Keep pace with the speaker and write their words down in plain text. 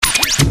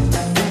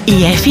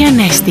Η Έφη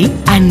Ανέστη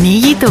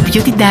ανοίγει το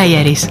Beauty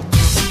Diaries.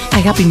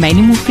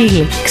 Αγαπημένοι μου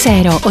φίλοι,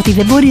 ξέρω ότι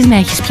δεν μπορείς να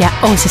έχεις πια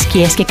όσες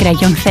σκιές και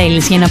κραγιόν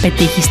θέλεις για να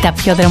πετύχεις τα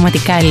πιο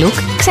δραματικά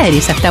look.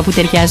 Ξέρεις, αυτά που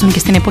ταιριάζουν και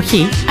στην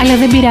εποχή. Αλλά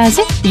δεν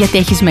πειράζει, γιατί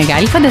έχεις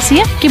μεγάλη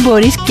φαντασία και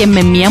μπορείς και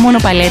με μία μόνο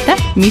παλέτα,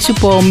 μη σου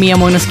πω μία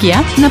μόνο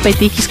σκιά, να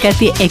πετύχεις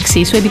κάτι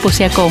εξίσου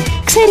εντυπωσιακό.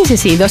 Ξέρεις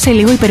εσύ, δώσε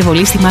λίγο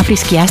υπερβολή στη μαύρη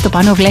σκιά στο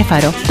πάνω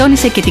βλέφαρο.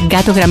 Τόνισε και την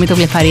κάτω γραμμή των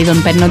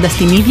βλεφαρίδων παίρνοντας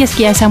την ίδια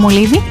σκιά σαν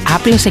μολύβι.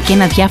 Άπλωσε και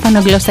ένα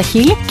διάφανο γκλό στα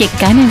χείλη και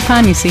κάνε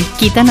εμφάνιση.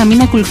 Κοίτα να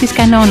μην ακολουθείς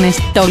κανόνες.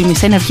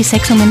 Τόλμησε να βγεις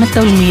έξω με ένα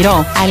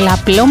τολμηρό, αλλά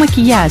απλό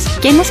μακιγιάζ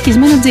και ένα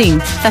σκισμένο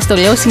τζιν. Θα στο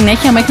λέω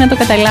συνέχεια μέχρι να το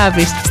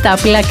καταλάβεις. Στα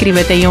απλά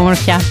κρύβεται η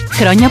ομορφιά.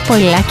 Χρόνια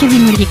πολλά και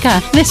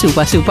δημιουργικά. Δεν σου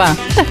είπα.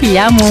 Τα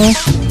φιλιά μου.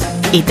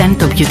 Ήταν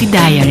το Beauty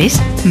Diaries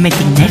με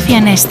την Έφη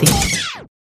Ανέστη.